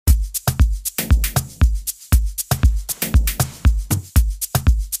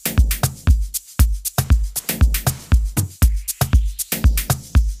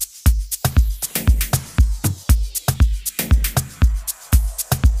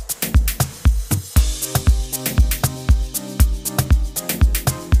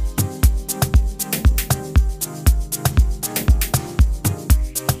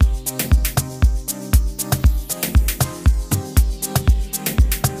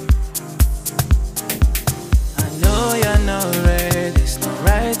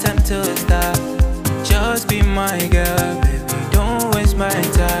my girl, baby, don't waste my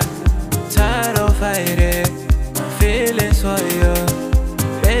time. Tired of fighting my feelings for you.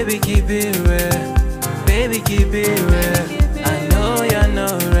 Baby, keep it real, baby, keep it real. I know you're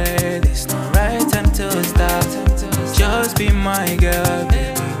not ready, it's not right time to start. Just be my girl,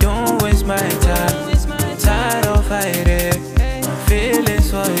 baby, don't waste my time. Tired of fighting my feelings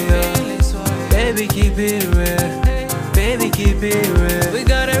for you. Baby, keep it real, baby, keep it real. We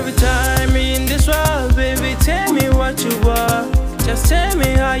got every time in this world, baby, tell me what you want. Just tell me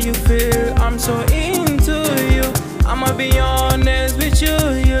how you feel, I'm so into you. I'ma be honest with you,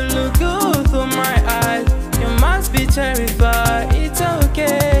 you look good through my eyes. You must be terrified, it's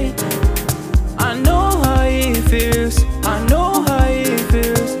okay. I know how it feels, I know how it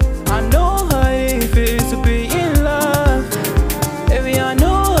feels, I know how it feels to be in love. Baby, I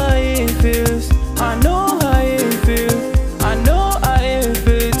know how it feels, I know how it feels, I know how it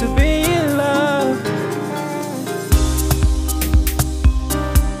feels to be in love.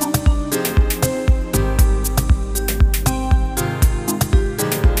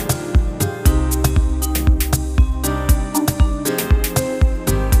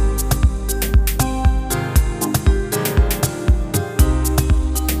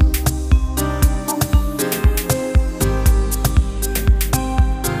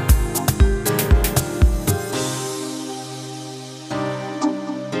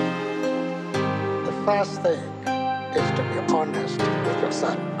 First thing is to be honest with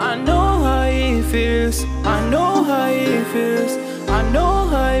yourself. I know how it feels, I know how it feels, I know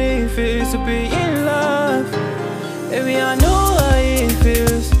how it feels to be in love. Baby, I know how it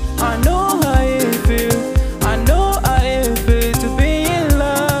feels, I know how it feels, I know how it feels to be in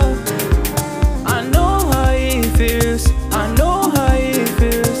love. I know how it feels, I know how it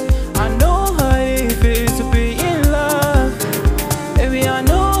feels, I know how it feels to be in love. Baby, I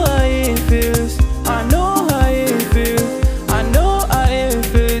know how it feels, I know how it feels, I know how it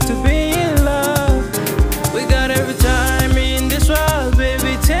feels to be in love. We got every time in this world,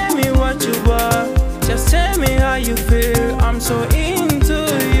 baby, tell me what you want. Just tell me how you feel, I'm so into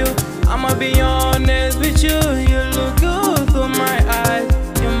you. I'ma be honest with you, you look good through my eyes.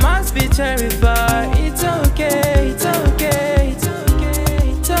 You must be terrified, it's okay, it's okay, it's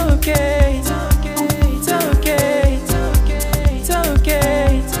okay, it's okay, it's okay, it's okay, it's okay, it's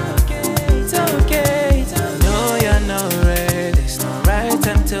okay, it's okay, it's okay. I know you're not ready, it's not right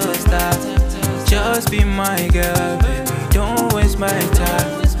time to start. Just be my girl, baby, don't waste my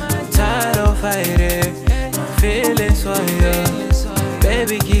time. Tired of fighting my feelings for you.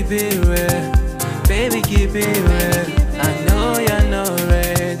 Baby, keep it real, baby, keep it real. I know you're not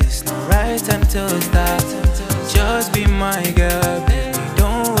ready, it's not right time to start. Just be my girl, baby,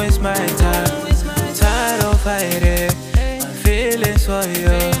 don't waste my time. Tired of fighting my feelings for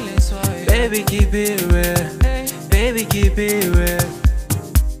you. Baby, keep it real, baby, keep it real.